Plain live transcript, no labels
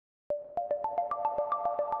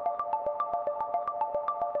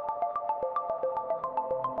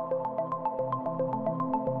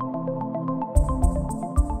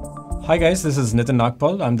Hi guys, this is Nitin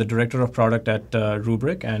Nagpal. I'm the Director of Product at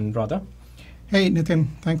Rubrik and Radha. Hey Nitin,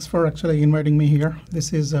 thanks for actually inviting me here.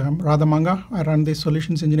 This is Radha Manga. I run the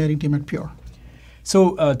solutions engineering team at Pure.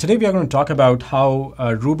 So today we are going to talk about how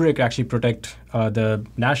Rubrik actually protect the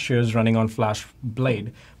NAS shares running on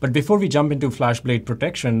FlashBlade. But before we jump into FlashBlade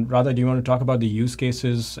protection, Radha, do you want to talk about the use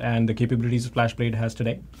cases and the capabilities FlashBlade has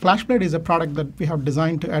today? FlashBlade is a product that we have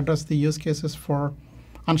designed to address the use cases for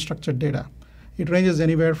unstructured data. It ranges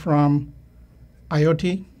anywhere from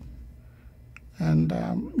IoT, and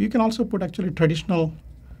you can also put actually traditional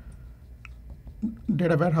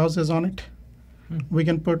data warehouses on it. We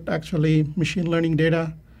can put actually machine learning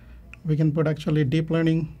data. We can put actually deep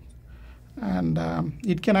learning. And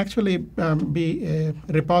it can actually be a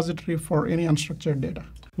repository for any unstructured data.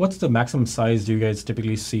 What's the maximum size do you guys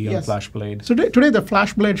typically see on FlashBlade? So today the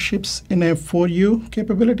FlashBlade ships in a 4U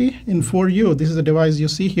capability. In 4U, this is a device you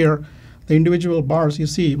see here. The individual bars you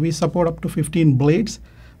see, we support up to 15 blades.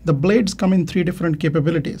 The blades come in 3 different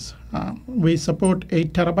capabilities. We support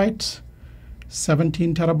 8 terabytes,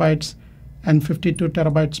 17 terabytes, and 52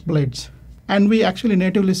 terabytes blades. And we actually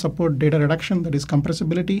natively support data reduction, that is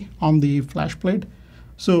compressibility, on the FlashBlade.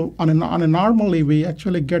 So on a normally, we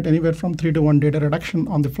actually get anywhere from 3 to 1 data reduction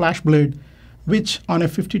on the FlashBlade, which on a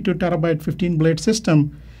 52 terabyte 15 blade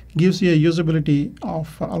system gives you a usability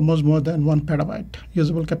of almost more than 1 petabyte,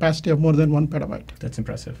 usable capacity of more than 1 petabyte. That's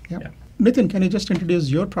impressive. Yeah. Nitin, can you just introduce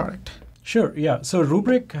your product? Sure, yeah. So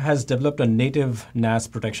Rubrik has developed a native NAS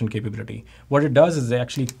protection capability. What it does is it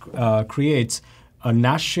actually creates a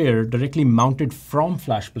NAS share directly mounted from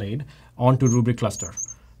FlashBlade onto Rubrik cluster.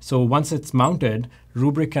 So once it's mounted,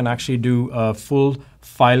 Rubrik can actually do a full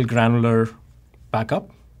file granular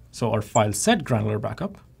backup, or file set granular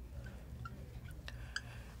backup,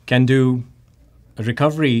 can do a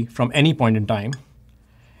recovery from any point in time,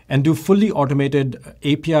 and do fully automated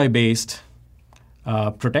API-based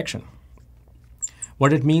protection.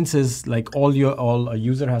 What it means is like all a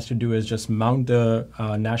user has to do is just mount the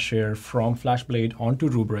NAS share from FlashBlade onto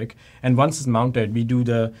Rubrik, and once it's mounted, we do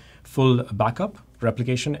the full backup,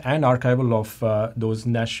 replication, and archival of those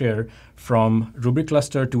NAS share from Rubrik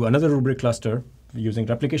cluster to another Rubrik cluster using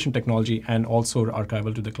replication technology, and also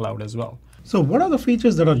archival to the cloud as well. So what are the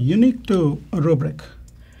features that are unique to Rubrik?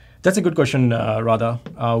 That's a good question, Radha.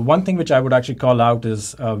 One thing which I would actually call out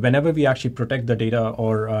is whenever we actually protect the data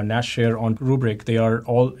or NAS share on Rubrik, they are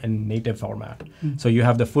all in native format. So you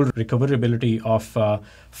have the full recoverability of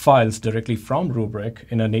files directly from Rubrik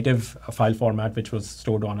in a native file format which was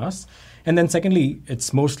stored on us. And then secondly,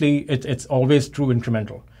 it's always true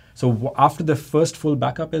incremental. So after the first full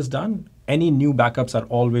backup is done, any new backups are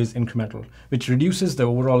always incremental, which reduces the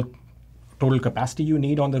overall total capacity you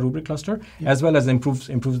need on the Rubrik cluster, as well as improves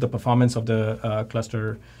the performance of the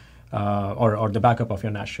cluster or the backup of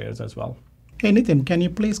your NAS shares as well. Hey Nitin, can you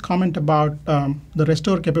please comment about the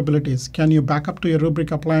restore capabilities? Can you back up to your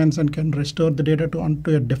Rubrik appliance and can restore the data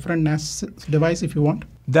onto a different NAS device if you want?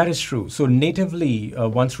 That is true. So natively,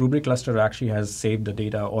 once Rubrik cluster actually has saved the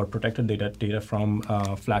data or protected data from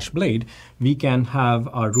FlashBlade, we can have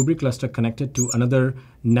our Rubrik cluster connected to another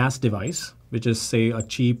NAS device, which is say a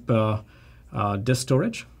cheap disk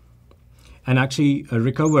storage, and actually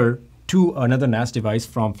recover to another NAS device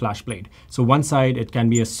from FlashBlade. So one side, it can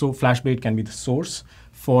be FlashBlade can be the source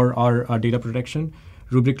for our data protection.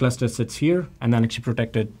 Rubrik cluster sits here and then actually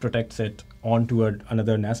protects it onto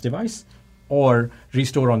another NAS device, or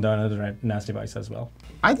restore on the another NAS device as well.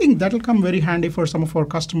 I think that'll come very handy for some of our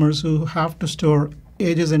customers who have to store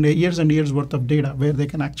years and years worth of data, where they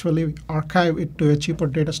can actually archive it to a cheaper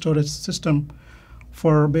data storage system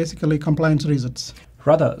for basically compliance reasons.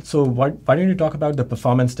 Radha, so why don't you talk about the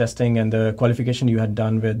performance testing and the qualification you had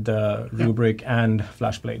done with Rubrik and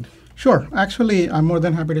FlashBlade? Sure. Actually, I'm more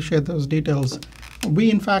than happy to share those details. We,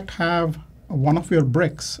 in fact, have one of your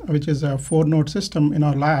bricks, which is a 4-node system in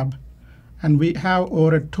our lab, and we have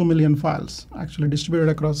over 2 million files actually distributed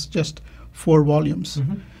across just 4 volumes.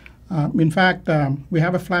 In fact, we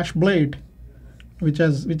have a FlashBlade, which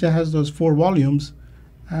has those 4 volumes,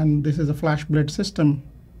 and this is a FlashBlade system,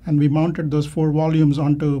 and we mounted those 4 volumes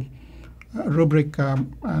onto Rubrik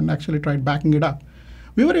and actually tried backing it up.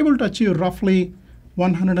 We were able to achieve roughly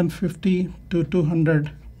 150 to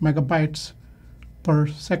 200 megabytes per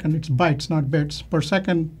second. It's bytes, not bits, per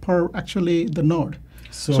second per actually the node.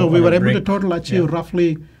 So we were able to total achieve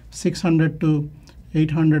roughly 600 to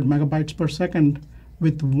 800 megabytes per second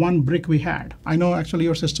with one brick we had. I know actually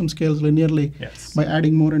your system scales linearly. By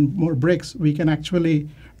adding more and more bricks, we can actually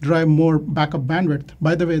drive more backup bandwidth.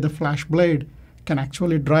 By the way, the FlashBlade can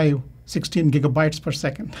actually drive 16 gigabytes per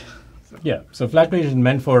second. Yeah, so FlashBlade is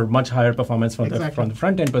meant for much higher performance from Exactly. the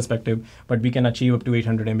front end perspective, but we can achieve up to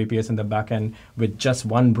 800 Mbps in the back end with just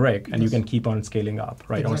one brick, and you can keep on scaling up,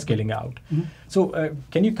 right, or scaling out. So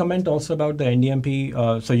can you comment also about the NDMP?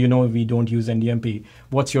 So we don't use NDMP.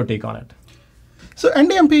 What's your take on it? So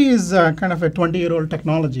NDMP is kind of a 20-year-old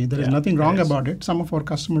technology. There is nothing wrong it is. about it. Some of our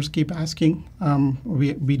customers keep asking.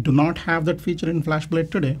 We do not have that feature in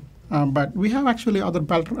FlashBlade today. But we have actually other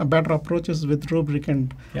better approaches with Rubrik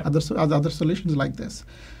and other solutions like this.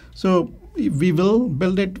 So we will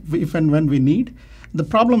build it if and when we need. The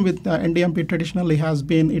problem with NDMP traditionally has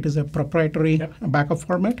been it is a proprietary backup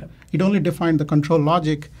format. It only defined the control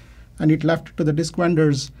logic, and it left to the disk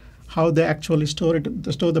vendors how they actually store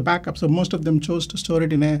the backup. So most of them chose to store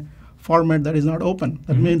it in a format that is not open.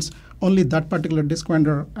 That means only that particular disk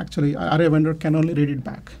vendor, actually array vendor, can only read it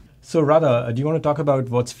back. So Radha, do you want to talk about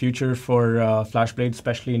what's future for FlashBlade,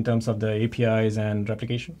 especially in terms of the APIs and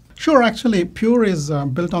replication? Sure. Actually, Pure is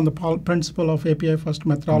built on the principle of API-first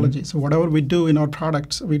methodology. So whatever we do in our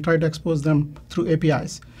products, we try to expose them through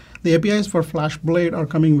APIs. The APIs for FlashBlade are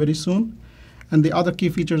coming very soon, and the other key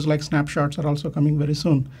features like snapshots are also coming very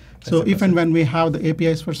soon. So if and when we have the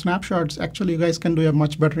APIs for snapshots, actually you guys can do a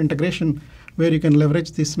much better integration where you can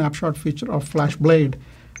leverage the snapshot feature of FlashBlade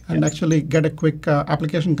and actually get a quick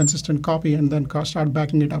application consistent copy and then start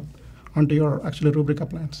backing it up onto your actually Rubrik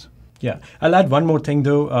appliance. Yeah, I'll add one more thing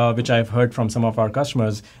though, which I've heard from some of our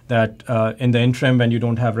customers, that in the interim when you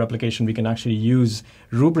don't have replication, we can actually use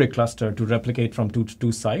Rubrik cluster to replicate from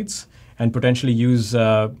two sites, and potentially use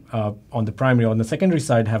on the primary or on the secondary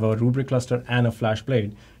side have a Rubrik cluster and a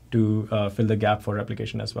FlashBlade to fill the gap for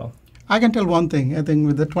replication as well. I can tell one thing. I think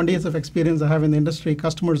with the 20 years of experience I have in the industry,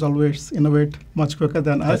 customers always innovate much quicker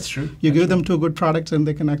than us. That's true. You give them two good products and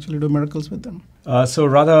they can actually do miracles with them. So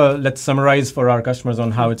Radha, let's summarize for our customers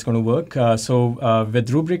on how it's going to work. With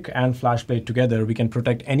Rubrik and FlashBlade together, we can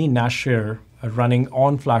protect any NAS share running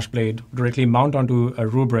on FlashBlade, directly mount onto a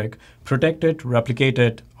Rubrik, protect it, replicate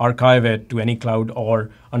it, archive it to any cloud or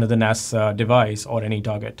another NAS device or any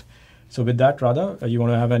target. So with that, Radha, you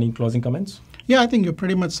want to have any closing comments? Yeah, I think you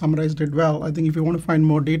pretty much summarized it well. I think if you want to find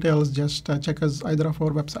more details, just check us either of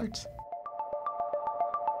our websites.